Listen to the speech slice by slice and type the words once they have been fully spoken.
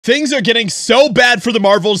Things are getting so bad for the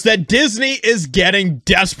Marvels that Disney is getting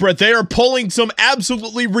desperate. They are pulling some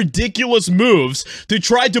absolutely ridiculous moves to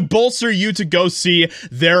try to bolster you to go see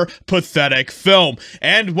their pathetic film.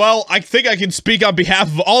 And, well, I think I can speak on behalf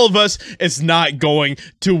of all of us, it's not going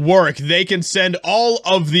to work. They can send all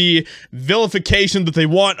of the vilification that they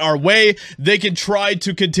want our way. They can try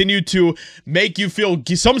to continue to make you feel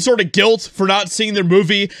some sort of guilt for not seeing their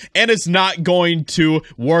movie, and it's not going to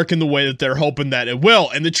work in the way that they're hoping that it will.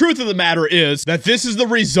 And the truth of the matter is that this is the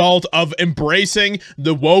result of embracing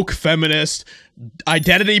the woke feminist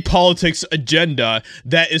identity politics agenda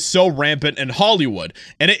that is so rampant in Hollywood.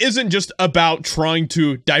 And it isn't just about trying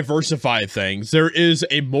to diversify things. There is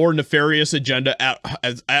a more nefarious agenda at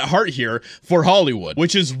heart here for Hollywood,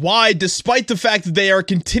 which is why, despite the fact that they are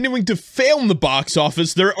continuing to fail in the box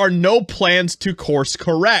office, there are no plans to course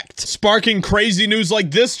correct. Sparking crazy news like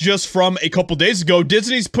this just from a couple days ago,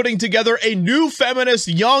 Disney's putting together a new feminist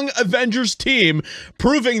Young Avengers team,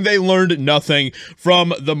 proving they learned nothing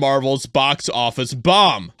from the Marvel's box office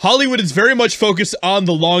bomb. Hollywood is very much focused on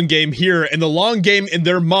the long game here, and the long game in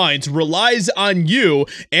their minds relies on you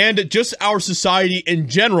and just our society in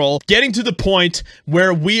general getting to the point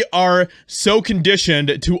where we are so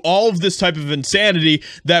conditioned to all of this type of insanity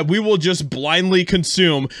that we will just blindly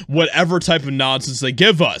consume whatever type of nonsense they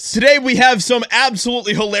give us. Today we have some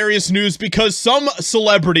absolutely hilarious news because some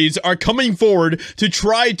celebrities are coming forward to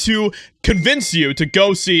try to convince you to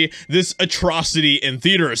go see this atrocity in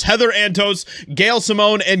theaters. Heather Antos, Gail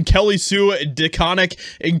Simone, and Kelly Sue DeConnick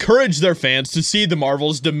encourage their fans to see the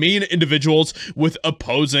Marvels demean individuals with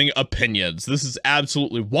opposing opinions. This is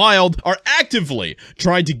absolutely wild. Are actively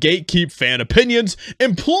trying to gatekeep fan opinions,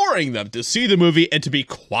 imploring them to see the movie and to be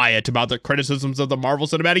quiet about their criticisms of the Marvel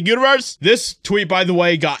Cinematic Universe. This tweet, by the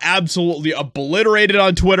way, got absolutely obliterated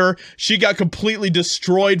on Twitter. She got completely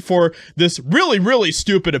destroyed for this really, really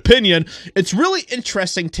stupid opinion. It's really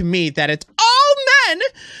interesting to me that it's all men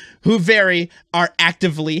who are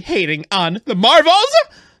actively hating on the Marvels.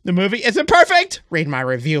 The movie isn't perfect. Read my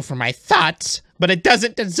review for my thoughts, but it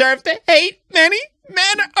doesn't deserve the hate many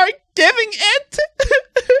men are giving it.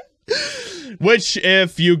 Which,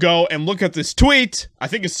 if you go and look at this tweet, I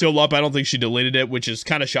think it's still up. I don't think she deleted it, which is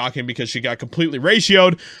kind of shocking because she got completely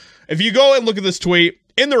ratioed. If you go and look at this tweet,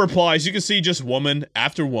 in the replies, you can see just woman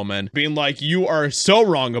after woman being like, you are so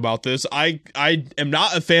wrong about this. I am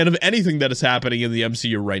not a fan of anything that is happening in the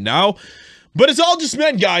MCU right now. But it's all just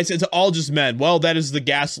men, guys. It's all just men. Well, that is the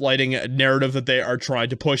gaslighting narrative that they are trying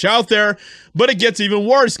to push out there. But it gets even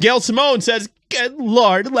worse. Gail Simone says, good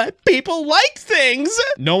Lord, let people like things.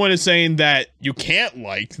 No one is saying that you can't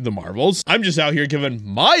like the Marvels. I'm just out here giving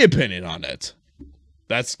my opinion on it.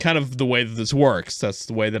 That's kind of the way that this works. That's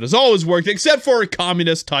the way that it's always worked, except for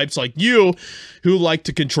communist types like you who like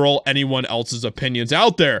to control anyone else's opinions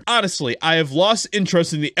out there. Honestly, I have lost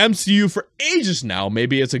interest in the MCU for ages now.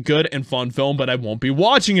 Maybe it's a good and fun film, but I won't be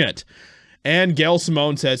watching it. And Gail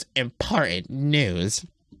Simone says, important news.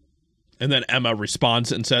 And then Emma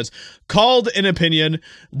responds and says, called an opinion.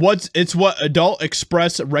 It's what adults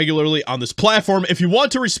express regularly on this platform. If you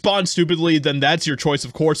want to respond stupidly, then that's your choice,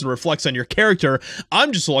 of course, and reflects on your character.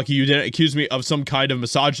 I'm just lucky you didn't accuse me of some kind of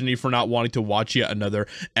misogyny for not wanting to watch yet another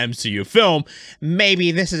MCU film.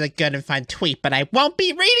 Maybe this is a good and fun tweet, but I won't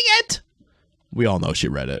be reading it. We all know she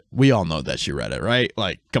read it. We all know that she read it, right?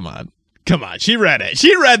 Like, come on. Come on, she read it.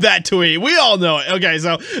 She read that tweet. We all know it. Okay,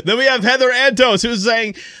 so then we have Heather Antos who's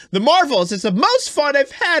saying, the Marvels is the most fun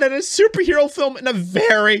I've had in a superhero film in a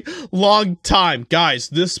very long time. Guys,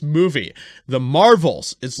 this movie, The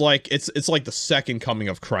Marvels, it's like the second coming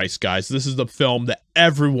of Christ, guys. This is the film that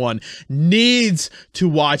everyone needs to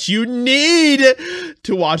watch. You need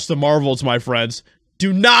to watch The Marvels, my friends.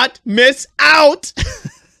 Do not miss out.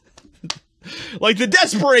 Like, the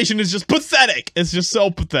desperation is just pathetic. It's just so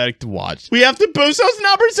pathetic to watch. We have to boost those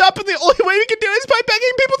numbers up, and the only way we can do it is by begging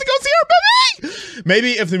people to go see our movie.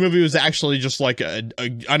 Maybe if the movie was actually just like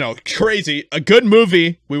I know, crazy, a good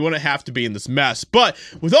movie, we wouldn't have to be in this mess. But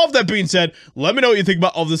with all of that being said, let me know what you think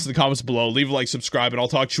about all of this in the comments below. Leave a like, subscribe, and I'll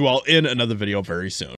talk to you all in another video very soon.